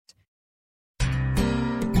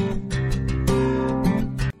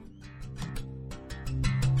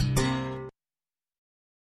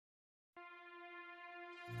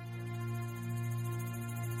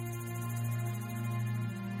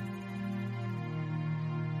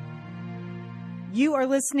You are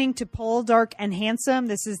listening to Poldark and Handsome.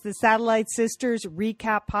 This is the Satellite Sisters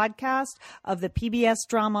recap podcast of the PBS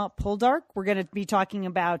drama Poldark. We're going to be talking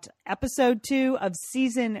about episode 2 of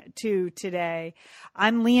season 2 today.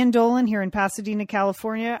 I'm Leanne Dolan here in Pasadena,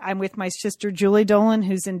 California. I'm with my sister Julie Dolan,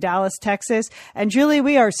 who's in Dallas, Texas. And Julie,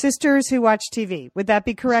 we are sisters who watch TV. Would that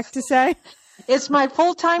be correct to say? It's my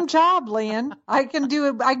full-time job, Leanne.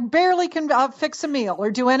 I barely can fix a meal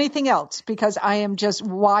or do anything else because I am just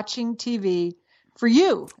watching TV for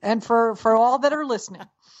you and for all that are listening.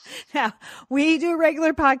 Now, we do a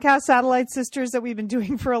regular podcast, Satellite Sisters, that we've been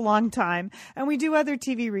doing for a long time, and we do other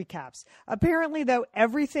TV recaps. Apparently, though,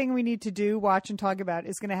 everything we need to do, watch, and talk about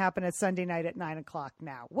is going to happen at Sunday night at 9 o'clock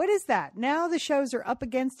now. What is that? Now the shows are up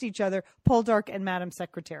against each other, Poldark and Madam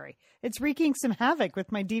Secretary. It's wreaking some havoc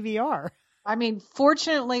with my DVR. I mean,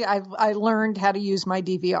 fortunately, I learned how to use my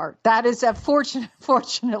DVR. That is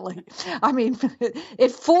fortunately. I mean,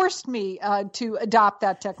 it forced me to adopt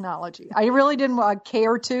that technology. I really didn't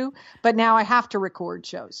care to, but now I have to record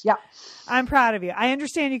shows. Yeah. I'm proud of you. I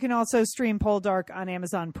understand you can also stream Poldark on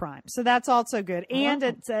Amazon Prime. So that's also good. And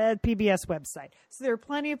it's a PBS website. So there are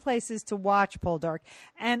plenty of places to watch Poldark.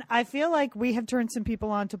 And I feel like we have turned some people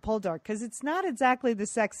on to Poldark because it's not exactly the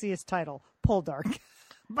sexiest title, Poldark.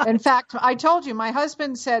 In fact, I told you, my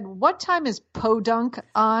husband said, "What time is Podunk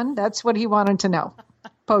on?" That's what he wanted to know.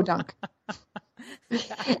 Podunk.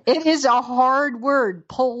 It is a hard word,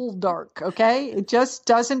 Poldark, okay? It just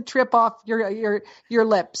doesn't trip off your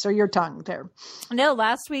lips or your tongue there. No,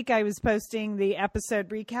 last week I was posting the episode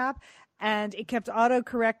recap, and it kept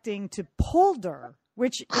auto-correcting to Polder,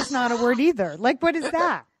 which is not a word either. Like, what is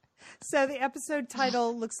that? So the episode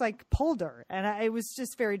title looks like Polder, and it was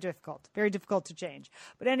just very difficult to change.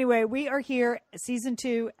 But anyway, we are here, season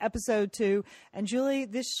 2, episode 2. And Julie,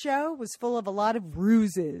 this show was full of a lot of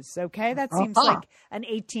ruses, okay? That seems like an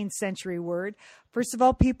 18th century word. First of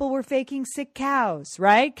all, people were faking sick cows,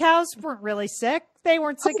 right? Cows weren't really sick. They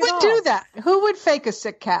weren't sick at all. Who would do that? Who would fake a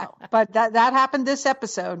sick cow? But that happened this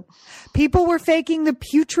episode. People were faking the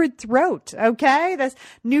putrid throat, okay? That's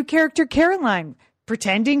new character Caroline,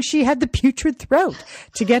 pretending she had the putrid throat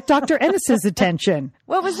to get Dr. Ennis's attention.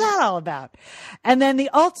 What was that all about? And then the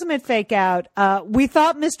ultimate fake out, we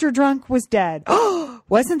thought Mr. Drunk was dead. Oh,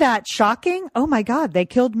 wasn't that shocking? Oh my God, they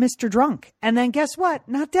killed Mr. Drunk. And then guess what?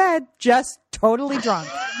 Not dead, just totally drunk.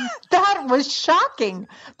 That was shocking.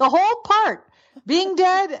 The whole part, being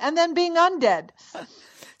dead and then being undead.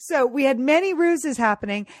 So we had many ruses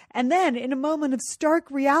happening. And then in a moment of stark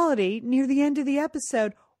reality near the end of the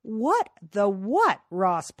episode, what,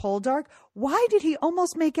 Ross Poldark? Why did he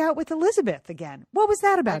almost make out with Elizabeth again? What was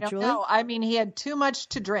that about, Julie? No, I mean, he had too much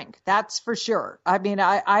to drink. That's for sure. I mean,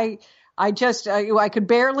 I could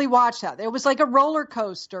barely watch that. It was like a roller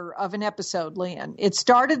coaster of an episode, Leanne. It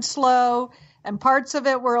started slow and parts of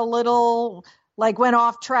it were a little like went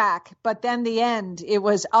off track, but then the end, it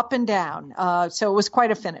was up and down. So it was quite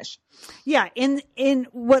a finish. Yeah. In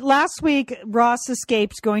what last week, Ross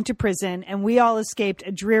escaped going to prison, and we all escaped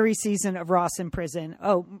a dreary season of Ross in prison.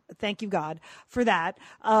 Oh, thank you, God, for that.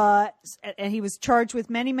 And he was charged with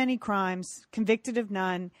many, many crimes, convicted of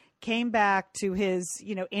none, came back to his,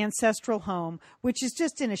 ancestral home, which is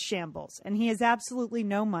just in a shambles. And he has absolutely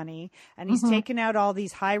no money. And he's taken out all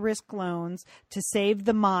these high risk loans to save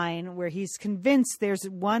the mine, where he's convinced there's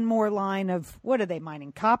one more line of, what are they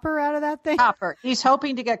mining? Copper out of that thing? Copper. He's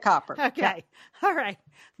hoping to get copper. Okay. Yeah. All right.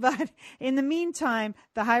 But in the meantime,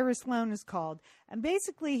 the high risk loan is called. And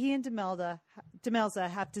basically he and Demelza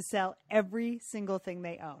have to sell every single thing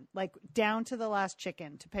they own, like down to the last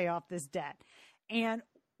chicken, to pay off this debt. And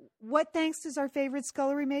what thanks does our favorite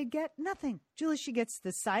scullery maid get? Nothing. Julie, she gets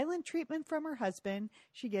the silent treatment from her husband.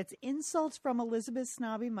 She gets insults from Elizabeth's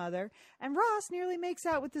snobby mother. And Ross nearly makes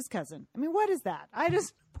out with his cousin. I mean, what is that?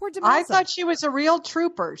 Poor Demelza. I thought she was a real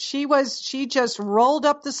trooper. She just rolled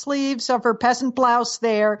up the sleeves of her peasant blouse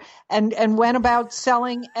there and went about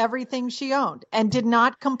selling everything she owned and did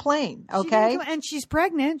not complain. Okay. And she's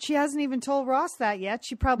pregnant. She hasn't even told Ross that yet.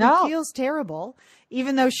 She probably feels terrible,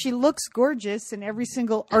 even though she looks gorgeous in every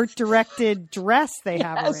single art-directed dress they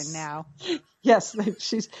have her in now. Yes,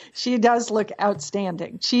 she does look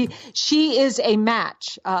outstanding. She is a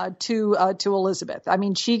match to Elizabeth. I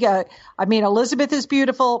mean, Elizabeth is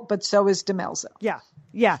beautiful, but so is Demelza.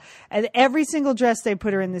 Yeah. And every single dress they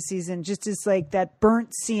put her in this season just is like that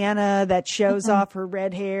burnt sienna that shows off her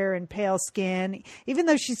red hair and pale skin. Even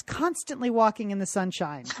though she's constantly walking in the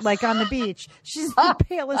sunshine, like on the beach, she's the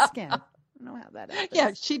palest skin. don't know how that happens.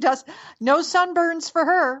 Yeah, she does. No sunburns for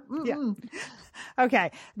her. Yeah.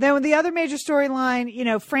 Okay. Then with the other major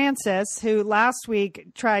storyline, Francis, who last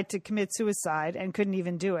week tried to commit suicide and couldn't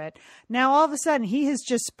even do it. Now, all of a sudden, he has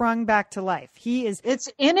just sprung back to life. It's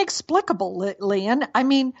inexplicable, Leanne. I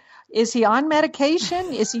mean, is he on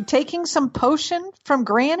medication? Is he taking some potion from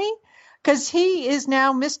Granny? Because he is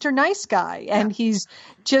now Mr. Nice Guy, and he's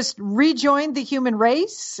just rejoined the human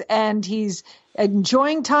race, and he's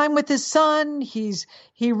enjoying time with his son. He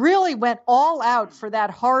really went all out for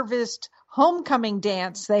that harvest homecoming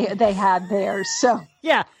dance they had there. So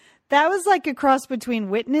yeah, that was like a cross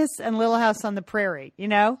between Witness and Little House on the Prairie.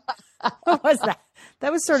 What was that?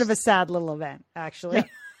 That was sort of a sad little event, actually. Yeah.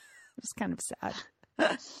 It was kind of sad.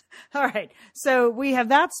 All right. So we have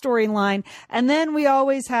that storyline. And then we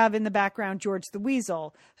always have in the background George the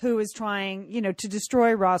Weasel, who is trying, to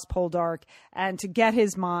destroy Ross Poldark and to get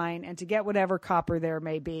his mine and to get whatever copper there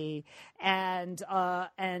may be and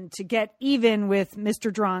to get even with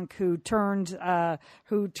Mr. Drunk, who turned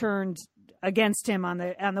against him on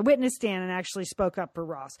the witness stand and actually spoke up for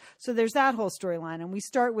Ross. So there's that whole storyline. And we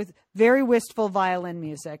start with very wistful violin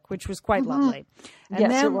music, which was quite lovely.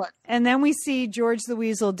 And it was. And then we see George the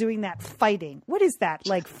Weasel doing that fighting. What is that?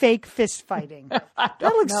 Like fake fist fighting? That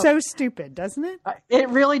looks so stupid, doesn't it? It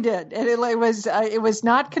really did. It was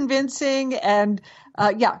not convincing. And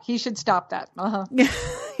he should stop that. Uh-huh.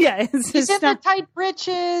 Yeah. He's in the tight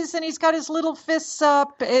breeches and he's got his little fists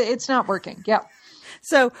up. It's not working. Yeah.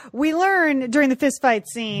 So we learn during the fist fight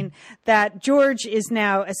scene that George is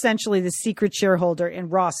now essentially the secret shareholder in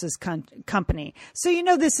Ross's company.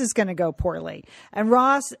 So this is going to go poorly. And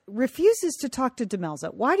Ross refuses to talk to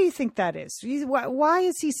Demelza. Why do you think that is? Why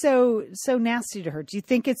is he so nasty to her? Do you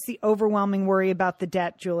think it's the overwhelming worry about the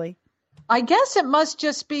debt, Julie? I guess it must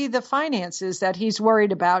just be the finances that he's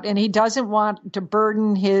worried about, and he doesn't want to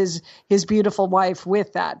burden his beautiful wife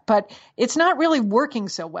with that. But it's not really working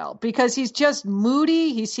so well because he's just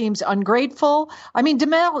moody. He seems ungrateful. I mean,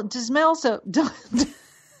 Demelza,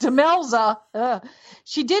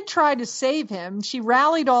 she did try to save him. She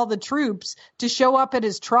rallied all the troops to show up at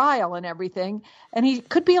his trial and everything. And he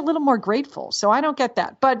could be a little more grateful. So I don't get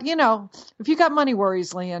that. But, if you got money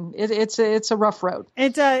worries, Leanne, it's a rough road.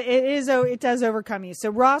 It does overcome you. So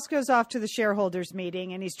Ross goes off to the shareholders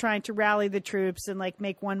meeting and he's trying to rally the troops and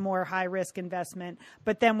make one more high risk investment.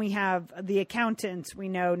 But then we have the accountant we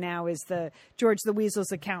know now is George the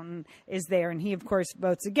Weasel's accountant is there. And he, of course,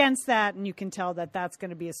 votes against that. And you can tell that that's going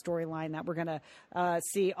to be a storyline that we're going to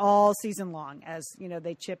see all season long as,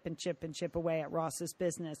 they chip and chip and chip away at Ross's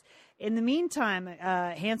business. In the meantime,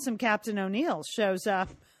 handsome Captain O'Neill shows up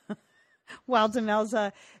while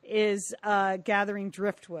Demelza is gathering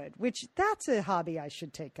driftwood, which that's a hobby I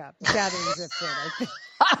should take up, gathering driftwood,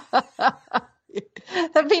 I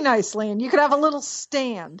think. That'd be nice, Leanne. You could have a little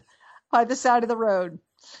stand by the side of the road.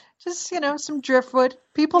 Just, some driftwood.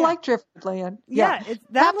 People like driftwood, Leanne. Yeah.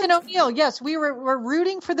 Captain O'Neill, yes, we're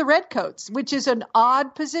rooting for the Redcoats, which is an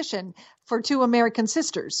odd position for two American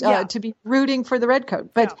sisters to be rooting for the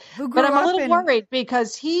Redcoat. But I'm a little worried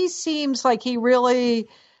because he seems like he really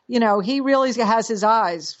has his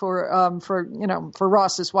eyes for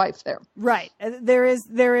Ross's wife there. Right. There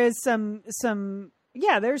is some.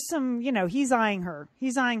 Yeah, there's some, he's eyeing her.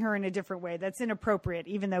 He's eyeing her in a different way. That's inappropriate,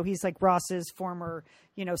 even though he's like Ross's former,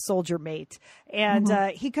 soldier mate. And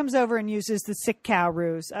he comes over and uses the sick cow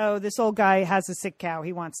ruse. Oh, this old guy has a sick cow.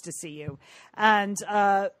 He wants to see you. And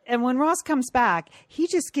when Ross comes back, he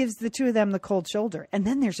just gives the two of them the cold shoulder. And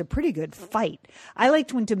then there's a pretty good fight. I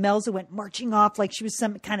liked when Demelza went marching off like she was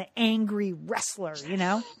some kind of angry wrestler,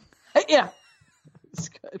 Yeah. It's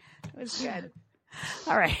good. It was good.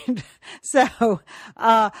 All right. So,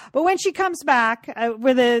 but when she comes back,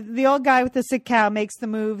 where the old guy with the sick cow makes the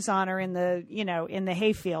moves on her in the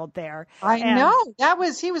hayfield there. I know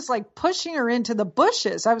he was like pushing her into the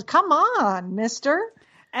bushes. Come on, mister.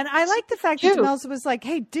 And I like the fact that Demelza was like,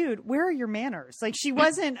 hey, dude, where are your manners? Like, she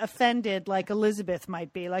wasn't offended like Elizabeth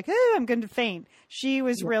might be, like, oh, I'm going to faint. She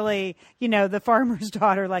was really, the farmer's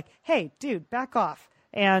daughter, like, hey, dude, back off.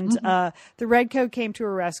 And the Redcoat came to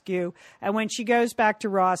her rescue. And when she goes back to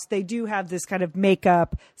Ross, they do have this kind of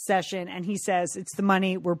makeup session. And he says, it's the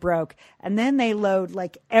money, we're broke. And then they load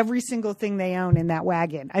like every single thing they own in that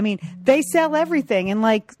wagon. I mean, they sell everything in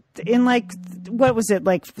what was it,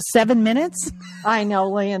 like 7 minutes? I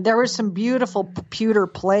know, Leanne. There were some beautiful pewter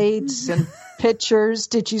plates and pictures.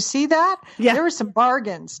 Did you see that? Yeah. There were some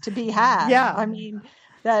bargains to be had. Yeah. I mean,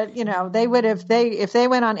 that, they would have, if they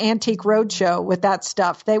went on Antique Roadshow with that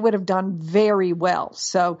stuff, they would have done very well.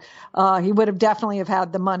 So he would have definitely have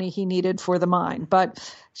had the money he needed for the mine.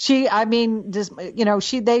 But they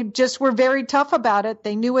just were very tough about it.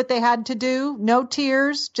 They knew what they had to do. No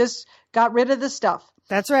tears, just got rid of the stuff.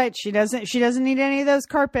 That's right. She doesn't need any of those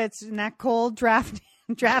carpets in that cold,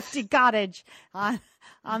 drafty cottage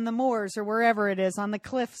on the moors or wherever it is, on the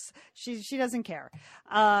cliffs. She doesn't care.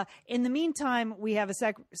 In the meantime, we have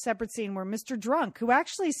a separate scene where Mr. Drunk, who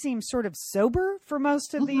actually seems sort of sober for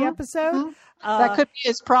most of the episode. That could be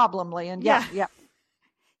his problem, Lian. Yeah.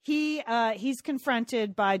 He's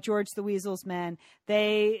confronted by George the Weasel's men.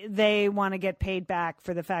 They want to get paid back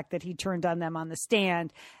for the fact that he turned on them on the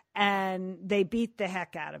stand, and they beat the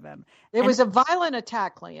heck out of him. It was a violent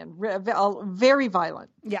attack, Lian, very violent.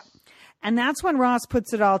 Yeah. And that's when Ross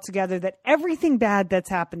puts it all together that everything bad that's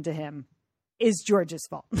happened to him is George's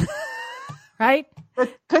fault. Right?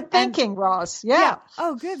 Good thinking, Ross. Yeah.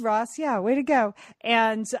 Oh, good, Ross. Yeah, way to go.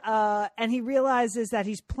 And he realizes that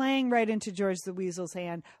he's playing right into George the Weasel's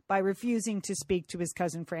hand by refusing to speak to his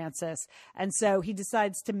cousin Francis. And so he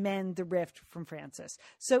decides to mend the rift from Francis.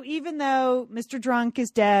 So even though Mr. Drunk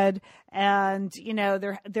is dead and,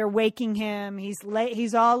 they're waking him,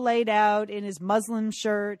 he's all laid out in his muslin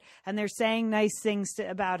shirt and they're saying nice things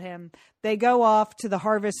about him. They go off to the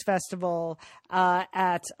Harvest Festival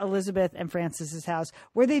at Elizabeth and Francis's house,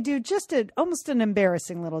 where they do just almost an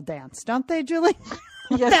embarrassing little dance, don't they, Julie?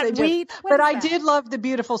 Yes, they do. But I did love the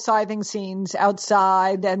beautiful scything scenes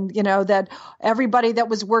outside, and that everybody that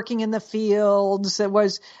was working in the fields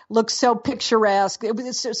looked so picturesque. It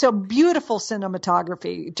was so beautiful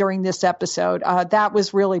cinematography during this episode. That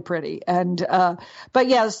was really pretty. And but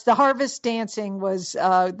yes, the harvest dancing was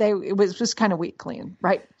kind of weak, clean,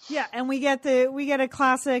 right? Yeah, and we get a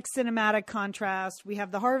classic cinematic contrast. We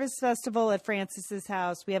have the Harvest Festival at Francis's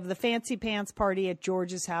house. We have the fancy pants party at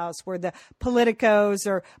George's house, where the politicos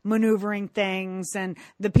are maneuvering things, and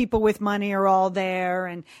the people with money are all there.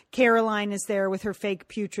 And Caroline is there with her fake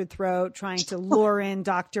putrid throat, trying to lure in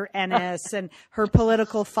Dr. Ennis, and her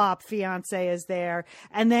political fop fiance is there.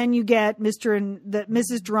 And then you get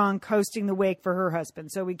Mrs. Drunk hosting the wake for her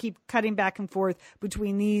husband. So we keep cutting back and forth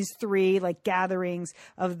between these three gatherings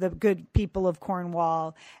of the good people of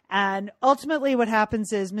Cornwall. And ultimately what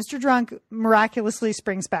happens is Mr. Drunk miraculously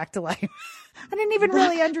springs back to life. I didn't even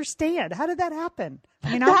really understand. How did that happen?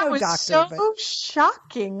 I mean, I'm no doctor. That was so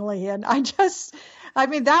shocking, Lian.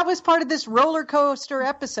 That was part of this roller coaster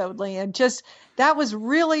episode, Lian. That was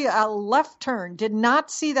really a left turn. Did not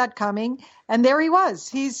see that coming. And there he was.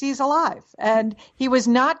 He's alive. And he was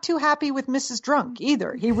not too happy with Mrs. Drunk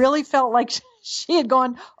either. He really felt like she had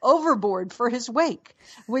gone overboard for his wake,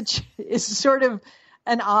 which is sort of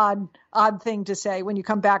an odd thing to say when you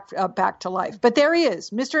come back to life. But there he is,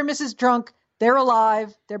 Mr. and Mrs. Drunk. They're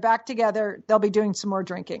alive. They're back together. They'll be doing some more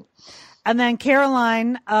drinking. And then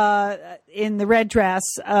Caroline, in the red dress,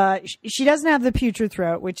 she doesn't have the putrid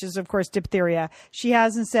throat, which is, of course, diphtheria. She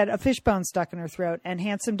has instead a fishbone stuck in her throat, and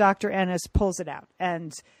handsome Dr. Ennis pulls it out.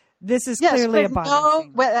 And this is clearly a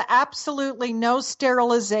bonding scene. Absolutely no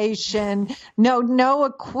sterilization, no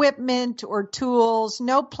equipment or tools,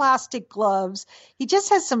 no plastic gloves. He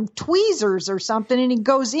just has some tweezers or something, and he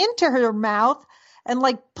goes into her mouth and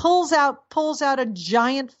pulls out a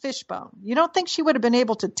giant fishbone. You don't think she would have been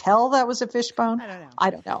able to tell that was a fishbone?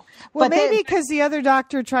 I don't know. Well, but maybe because the other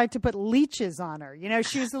doctor tried to put leeches on her.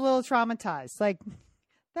 She was a little traumatized.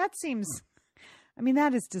 That seems...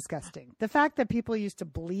 that is disgusting. The fact that people used to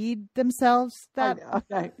bleed themselves.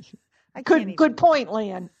 Good point,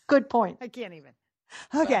 Lian. Good point. I can't even.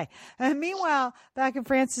 Okay. And meanwhile, back at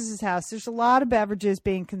Francis's house, there's a lot of beverages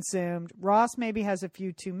being consumed. Ross maybe has a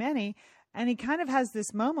few too many. And he kind of has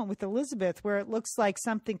this moment with Elizabeth where it looks like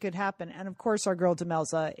something could happen. And of course, our girl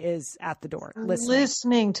Demelza is at the door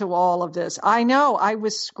listening to all of this. I know. I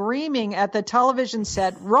was screaming at the television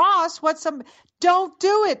set, Ross, don't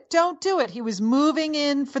do it. Don't do it. He was moving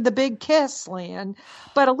in for the big kiss, Lian.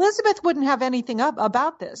 But Elizabeth wouldn't have anything up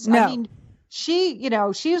about this. No. She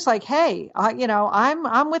was like, hey,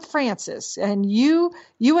 I'm with Francis, and you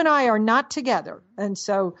and I are not together. And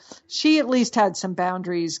so she at least had some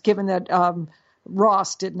boundaries, given that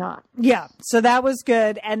Ross did not. Yeah. So that was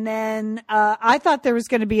good. And then I thought there was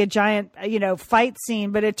going to be a giant, fight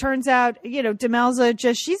scene, but it turns out,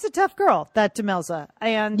 Demelza she's a tough girl, that Demelza.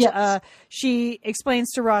 And yes. She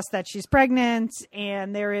explains to Ross that she's pregnant,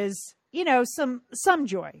 and there is, some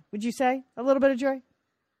joy. Would you say a little bit of joy?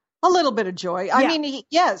 A little bit of joy. Yeah.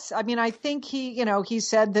 I think he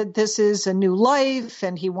said that this is a new life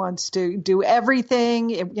and he wants to do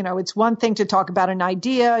everything. It's one thing to talk about an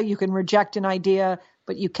idea. You can reject an idea.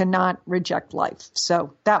 but you cannot reject life.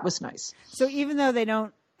 So that was nice. So even though they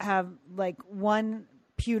don't have like one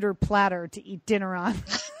pewter platter to eat dinner on,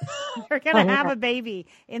 they're going to have a baby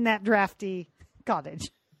in that drafty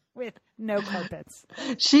cottage with no carpets.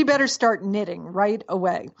 She better start knitting right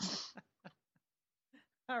away.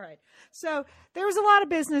 All right. So there was a lot of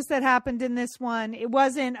business that happened in this one. It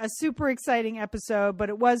wasn't a super exciting episode, but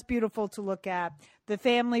it was beautiful to look at. The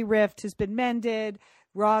family rift has been mended.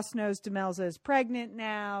 Ross knows Demelza is pregnant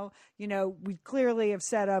now. You know, we clearly have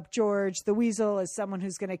set up George the Weasel as someone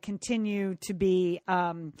who's going to continue to be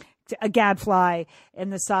a gadfly in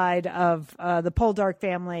the side of the Poldark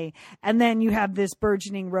family. And then you have this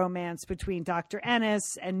burgeoning romance between Dr.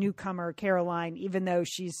 Ennis and newcomer Caroline, even though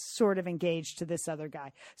she's sort of engaged to this other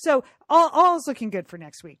guy. So all's looking good for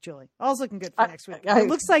next week, Julie. All's looking good for next week. It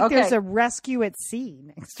looks like there's a rescue at sea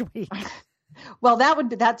next week. Well,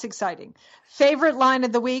 that's exciting. Favorite line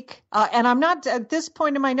of the week, and I'm not at this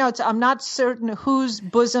point in my notes. I'm not certain whose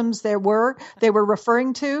bosoms they were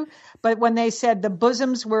referring to, but when they said the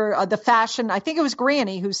bosoms were the fashion, I think it was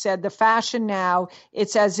Granny who said the fashion now.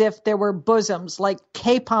 It's as if there were bosoms like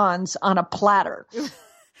capons on a platter.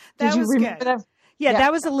 Did you remember good. that? Yeah,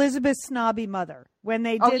 that was Elizabeth's snobby mother. When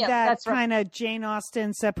they did that kind of Jane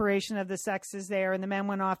Austen separation of the sexes there, and the men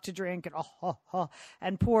went off to drink,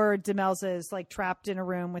 and poor Demelza is like trapped in a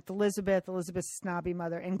room with Elizabeth's snobby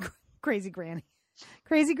mother, and crazy Granny.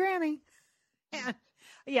 And,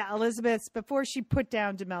 yeah, Elizabeth's, before she put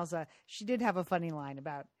down Demelza, she did have a funny line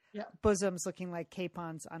about bosoms looking like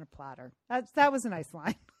capons on a platter. That was a nice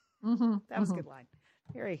line. Mm-hmm, that was a good line.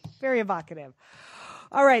 Very, very evocative.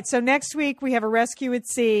 All right. So next week we have a rescue at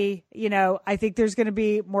sea. You know, I think there's going to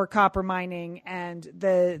be more copper mining, and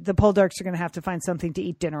the Poldarks are going to have to find something to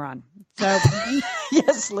eat dinner on. So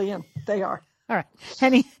yes, Lian, they are. All right.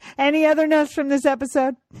 Any other notes from this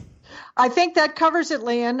episode? I think that covers it,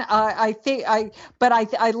 Lian. I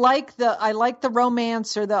like the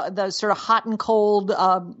romance, or the sort of hot and cold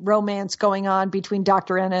romance going on between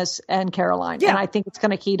Dr. Ennis and Caroline. Yeah. And I think it's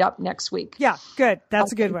going to heat up next week. Yeah, good.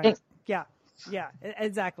 That's a good one. Yeah,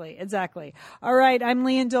 exactly. All right, I'm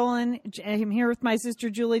Lian Dolan. I'm here with my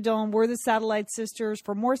sister, Julie Dolan. We're the Satellite Sisters.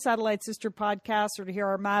 For more Satellite Sister podcasts, or to hear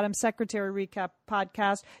our Madam Secretary recap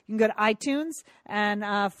podcast, you can go to iTunes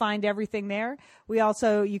and find everything there.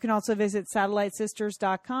 You can also visit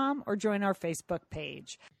satellitesisters.com or join our Facebook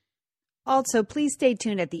page. Also, please stay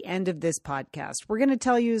tuned at the end of this podcast. We're going to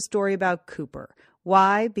tell you a story about Cooper.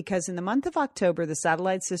 Why? Because in the month of October, the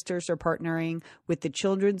Satellite Sisters are partnering with the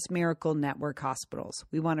Children's Miracle Network hospitals.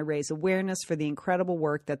 We want to raise awareness for the incredible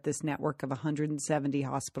work that this network of 170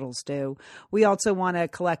 hospitals do. We also want to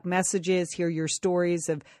collect messages, hear your stories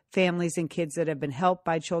of families and kids that have been helped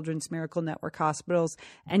by Children's Miracle Network hospitals.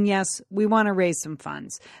 And yes, we want to raise some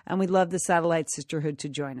funds. And we'd love the Satellite Sisterhood to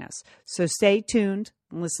join us. So stay tuned,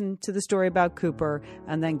 listen to the story about Cooper,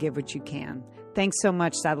 and then give what you can. Thanks so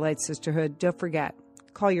much, Satellite Sisterhood. Don't forget,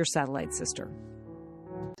 call your satellite sister.